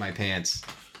I shit my pants.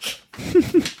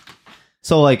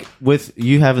 So, like, with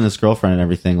you having this girlfriend and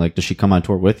everything, like, does she come on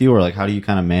tour with you, or like, how do you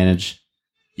kind of manage?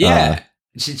 Yeah.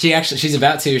 She's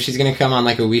about to. She's going to come on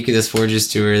like a week of this Forges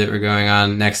tour that we're going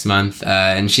on next month.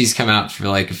 And she's come out for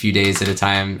like a few days at a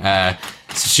time.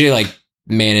 So she like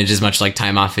manage as much like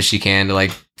time off as she can to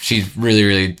like, she's really,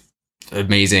 really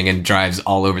amazing and drives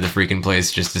all over the freaking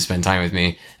place just to spend time with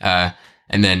me.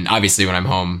 And then obviously when I'm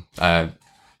home,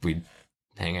 we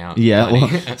hang out. Yeah, well,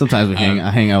 sometimes we I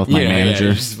hang out with my manager.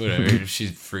 Yeah, just whatever.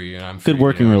 She's free and I'm free. Good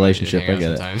working we relationship, hang I out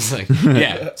get it. sometimes. Like,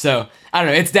 yeah. So I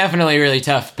don't know. It's definitely really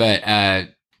tough, but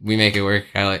we make it work.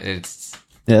 It's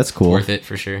Yeah, that's cool. worth it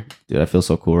for sure. Dude, I feel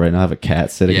so cool right now. I have a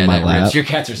cat sitting in my that lap. rips. Your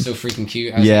cats are so freaking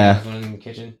cute. I was Yeah. having one in the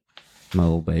kitchen. My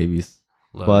little babies.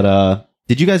 Love But it.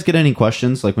 did you guys get any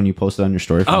questions like when you posted on your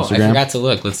story from Oh, Instagram? I forgot to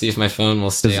look. Let's see if my phone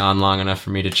will stay on long enough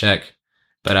for me to check.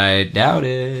 But I doubt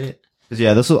it. 'Cause,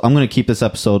 yeah, I'm going to keep this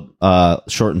episode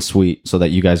short and sweet so that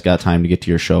you guys got time to get to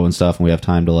your show and stuff, and we have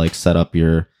time to like set up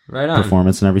your Right on.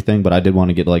 performance and everything. But I did want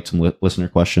to get like some listener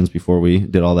questions before we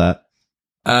did all that.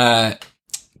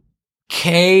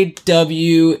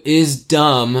 KW is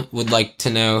dumb would like to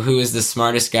know who is the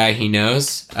smartest guy he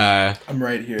knows. I'm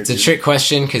right here. It's a trick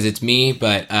question because it's me,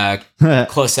 but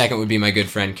close second would be my good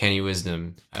friend Kenny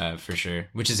Wisdom, for sure,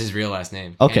 which is his real last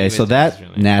name. Okay, Kenny so Wisdom is that his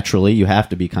real name. naturally you have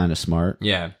to be kind of smart.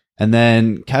 Yeah. And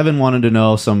then Kevin wanted to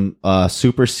know some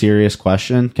super serious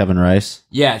question. Kevin Rice.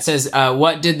 Yeah, it says,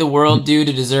 what did the world do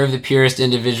to deserve the purest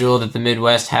individual that the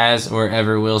Midwest has or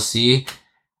ever will see?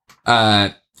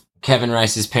 Kevin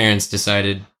Rice's parents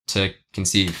decided to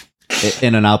conceive.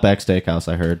 In an Outback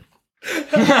Steakhouse, I heard.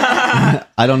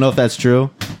 I don't know if that's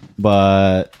true,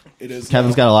 but It is.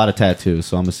 Kevin's got a lot of tattoos,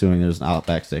 so I'm assuming there's an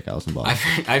Outback Steakhouse involved.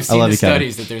 I've seen love the you, Kevin.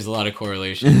 studies that there's a lot of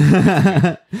correlation.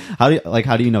 How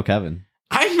do you know Kevin?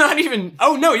 I'm not even.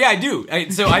 Oh no, yeah, I do.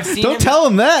 So I've seen. Don't him tell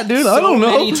him that, dude. so I don't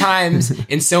know. many times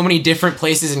in so many different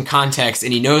places and contexts,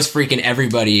 and he knows freaking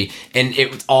everybody. And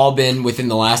it's all been within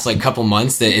the last like couple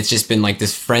months that it's just been like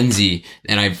this frenzy.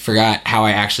 And I forgot how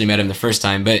I actually met him the first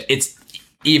time, but it's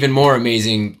even more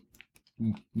amazing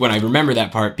when I remember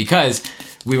that part because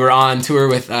we were on tour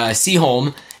with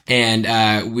Seaholm, and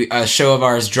a show of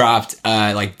ours dropped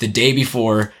like the day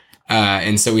before.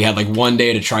 And so we had like one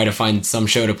day to try to find some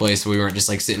show to play so we weren't just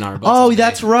like sitting on our butts. Oh,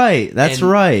 that's right. That's And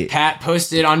right. Pat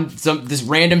posted on this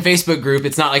random Facebook group.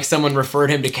 It's not like someone referred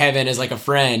him to Kevin as like a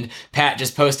friend. Pat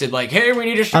just posted like, "Hey, we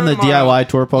need a show On the tomorrow." DIY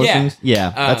tour postings?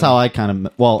 Yeah. That's how I kind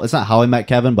of... Well, it's not how I met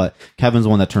Kevin, but Kevin's the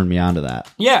one that turned me on to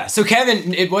that. Yeah, so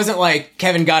Kevin, it wasn't like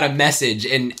Kevin got a message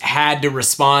and had to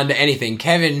respond to anything.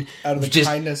 Kevin Out of the just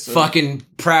kindness of- fucking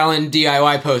prowling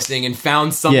DIY posting and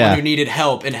found someone Yeah. who needed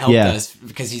help and helped Yeah. us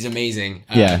because he's amazing.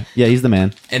 Yeah, he's the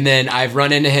man. And then I've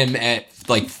run into him at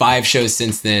like 5 shows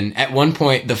since then. At one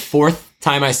point, the 4th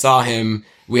time I saw him,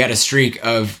 we had a streak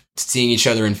of seeing each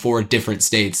other in 4 different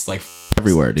states, like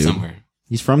Everywhere, dude. somewhere.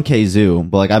 He's from Kazoo,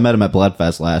 but like I met him at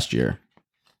Bloodfest last year,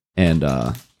 and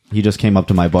he just came up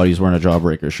to my buddy. He's wearing a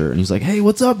Jawbreaker shirt, and he's like, "Hey,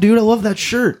 what's up, dude? I love that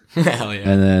shirt." Hell yeah.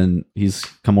 And then he's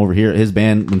come over here. His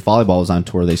band, when Volleyball was on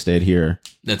tour, they stayed here.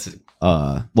 That's it.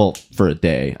 Well, for a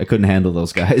day. I couldn't handle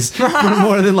those guys for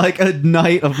more than like a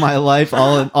night of my life,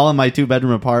 all in my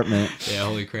 2-bedroom apartment. Yeah,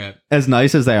 holy crap. As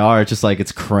nice as they are, it's just like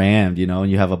it's crammed, you know,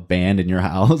 and you have a band in your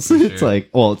house. It's sure. like,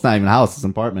 well, it's not even a house, it's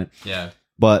an apartment. Yeah.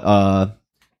 But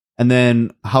and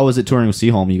then how was it touring with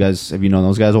Seaholm? You guys, have you known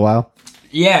those guys a while?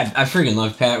 Yeah, I freaking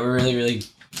love Pat. We're really, really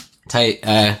tight.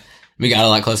 We got a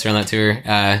lot closer on that tour.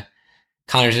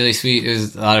 Connor's really sweet. It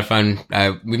was a lot of fun.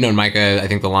 We've known Micah, I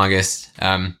think, the longest.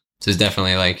 So it's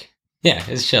definitely like, yeah,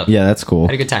 it's chill. Yeah, that's cool.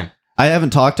 Had a good time. I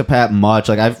haven't talked to Pat much.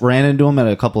 Like I've ran into him at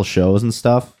a couple shows and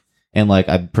stuff. And like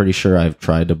I'm pretty sure I've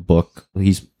tried to book.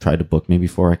 He's tried to book me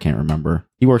before. I can't remember.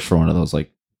 He works for one of those like,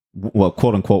 well,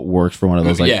 quote unquote, works for one of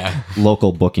those like Yeah.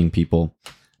 local booking people.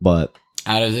 But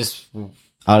Out of this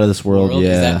out of this world, Is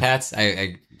yeah. that Pat's?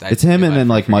 I It's him and I then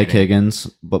like Mike forget it. Higgins.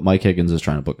 But Mike Higgins is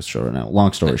trying to book a show right now.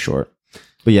 Long story short.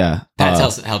 But yeah,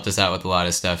 Pat's helped us out with a lot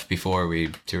of stuff before we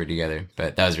toured together,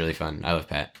 but that was really fun. I love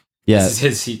Pat. yeah. This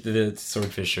is the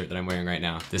swordfish shirt that I'm wearing right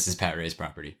now. This is Pat Ray's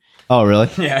property. Oh,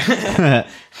 really? Yeah.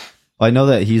 I know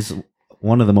that he's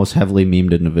one of the most heavily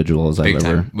memed individuals Big I've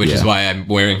ever. time. Which is yeah. why I'm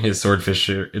wearing his swordfish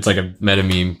shirt. It's like a meta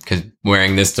meme because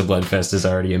wearing this to Bloodfest is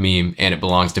already a meme and it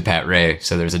belongs to Pat Ray,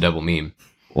 so there's a double meme.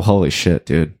 Well, holy shit,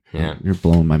 dude. Yeah. You're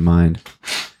blowing my mind.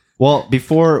 Well,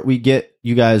 before we get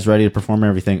you guys ready to perform and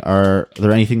everything, are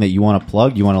there anything that you want to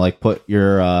plug? You want to like put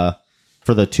your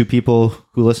for the 2 people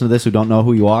who listen to this who don't know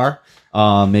who you are,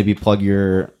 maybe plug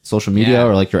your social media Yeah.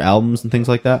 or like your albums and things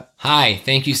like that? Hi,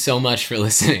 thank you so much for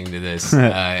listening to this.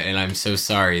 And I'm so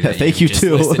sorry that Thank you you just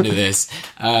too. listened to this.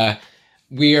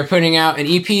 We are putting out an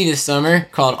EP this summer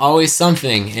called Always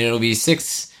Something, and it'll be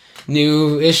 6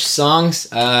 new-ish songs.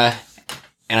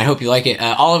 And I hope you like it.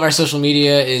 All of our social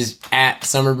media is at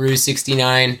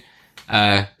SummerBrews69.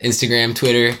 Instagram,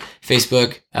 Twitter,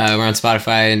 Facebook. We're on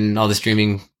Spotify and all the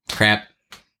streaming crap.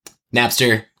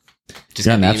 Napster. Just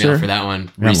You're got on the email Napster? for that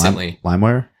one You're on recently.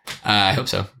 LimeWire? I hope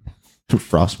so.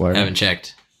 Frostwire? I haven't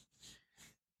checked.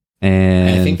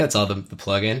 And I think that's all the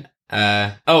plug-in.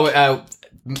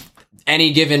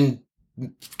 Any given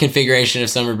configuration of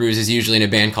Summer Brews is usually in a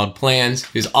band called Plans,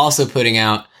 who's also putting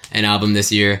out an album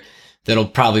this year that'll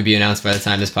probably be announced by the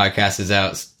time this podcast is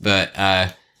out. But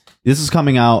this is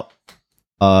coming out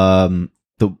the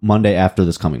Monday after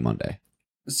this coming Monday.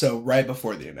 So right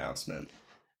before the announcement.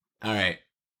 all right.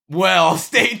 Well,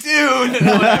 stay tuned.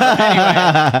 No,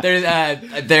 whatever.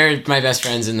 Anyway, they're my best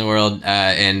friends in the world,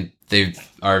 and they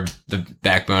are the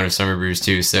backbone of Summer Brews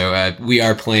too. So we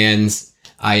are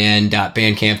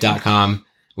plansin.bandcamp.com.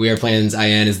 We are plans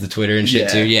in is the Twitter and shit Yeah.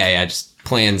 too. Yeah, just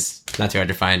plans. Not too hard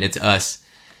to find. It's us.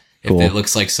 Cool. If it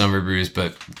looks like Summer Brews,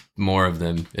 but more of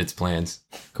them, it's plans.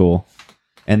 Cool.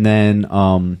 And then,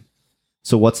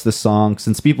 so what's the song?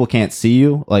 Since people can't see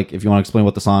you, like if you want to explain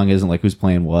what the song is and like who's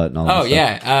playing what and all that Oh stuff.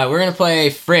 yeah, we're gonna play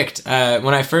 "Fricked."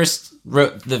 When I first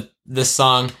wrote this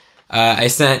song, I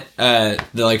sent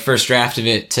the first draft of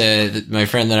it to my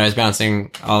friend that I was bouncing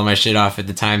all of my shit off at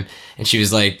the time, and she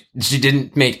was like, she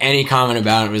didn't make any comment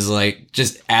about it. It was like,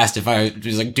 just asked if she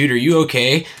was like, dude, are you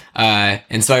okay?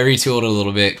 And so I retooled it a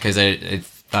little bit because I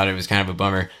thought it was kind of a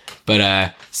bummer.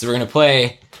 But so we're gonna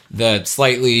play the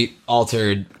slightly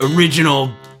altered original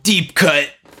deep cut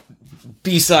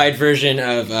B-side version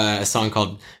of a song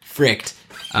called "Fricked."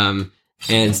 And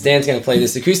Stan's gonna play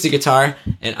this acoustic guitar,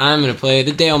 and I'm gonna play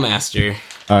the Dale Master.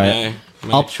 All right.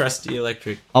 My I'll- trusty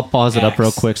electric. I'll pause it up real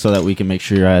Axe. quick so that we can make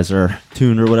sure your eyes are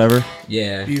tuned or whatever.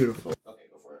 Yeah. Beautiful.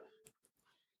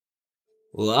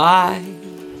 Well, I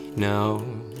know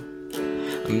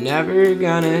I'm never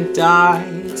gonna die.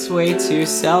 It's way too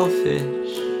selfish.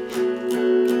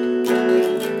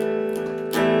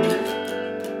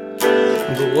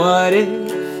 But what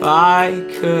if I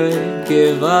could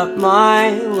give up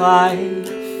my life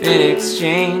in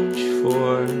exchange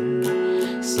for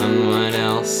someone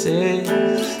else's.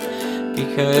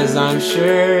 Because I'm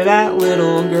sure that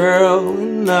little girl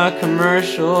in the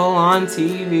commercial on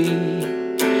TV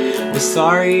with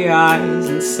sorry eyes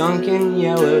and sunken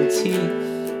yellow teeth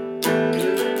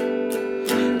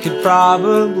could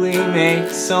probably make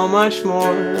so much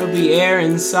more of the air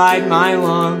inside my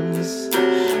lungs,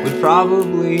 would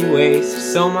probably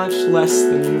waste so much less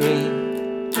than me.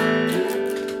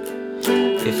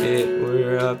 If it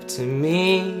were up to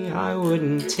me, I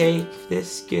wouldn't take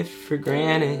this gift for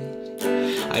granted.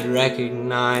 I'd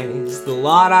recognize the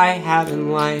lot I have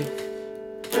in life.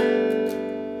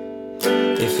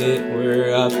 If it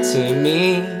were up to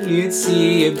me, you'd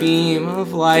see a beam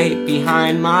of light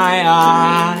behind my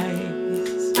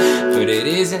eyes. But it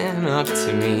isn't up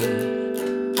to me.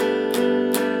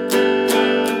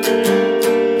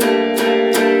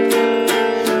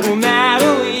 Well,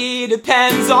 Natalie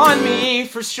depends on me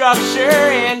for structure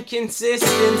and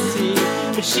consistency,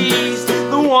 but she's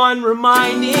the one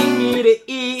reminding me to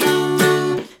eat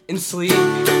and sleep.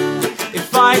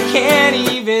 If I can't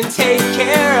even take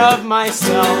care of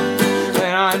myself,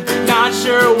 then I'm not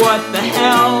sure what the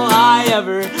hell I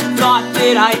ever thought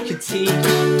that I could teach.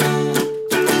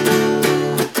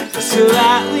 So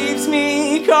that leaves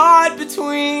me caught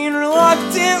between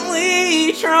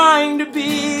reluctantly trying to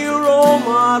be a role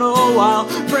model while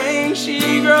praying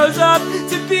she grows up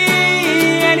to be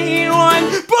anyone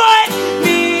but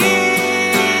me.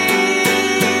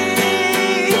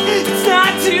 It's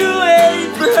not too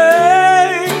late for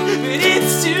her, but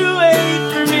it's too late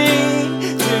for me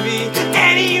to be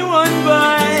anyone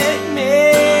but me.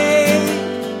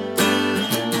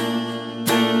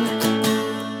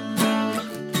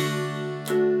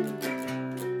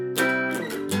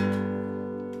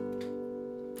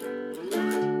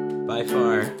 By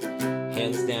far,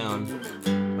 hands down,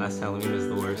 last Halloween was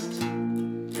the worst.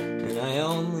 And I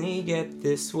only get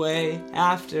this way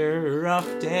after a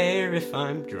rough day or if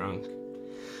I'm drunk.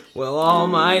 Well, all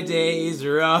my days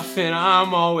are rough and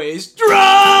I'm always drunk.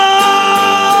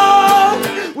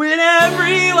 When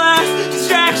every last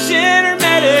distraction or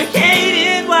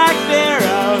medicated lack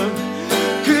thereof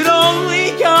could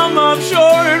only come up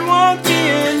short and won't be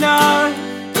enough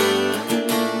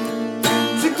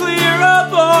to clear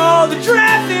up all the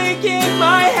traffic in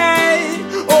my head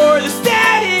or the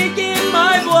static in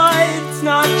my blood. It's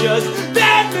not just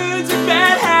bad moods or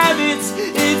bad habits,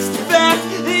 it's the fact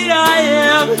that I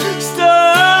am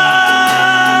stuck.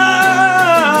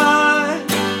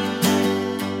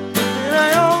 And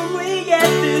I only get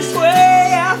this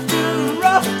way after a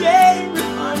rough day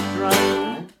if I'm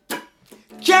drunk.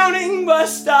 Counting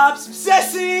bus stops,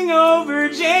 obsessing over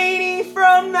Janie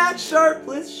from that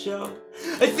Sharpless show.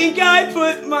 I think I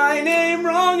put my name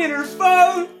wrong in her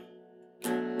phone.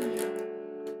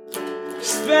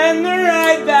 Spend the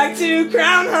ride back to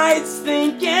Crown Heights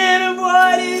thinking of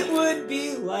what it would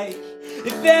be like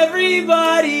if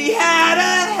everybody had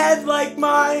a head like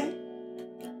mine.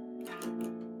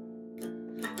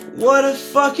 What a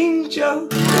fucking joke.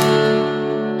 Boom,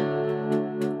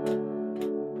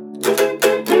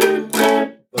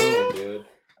 dude.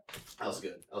 That was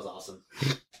good. That was awesome.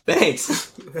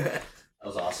 Thanks. That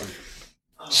was awesome.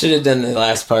 Should have done the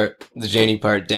last part, the Janie part.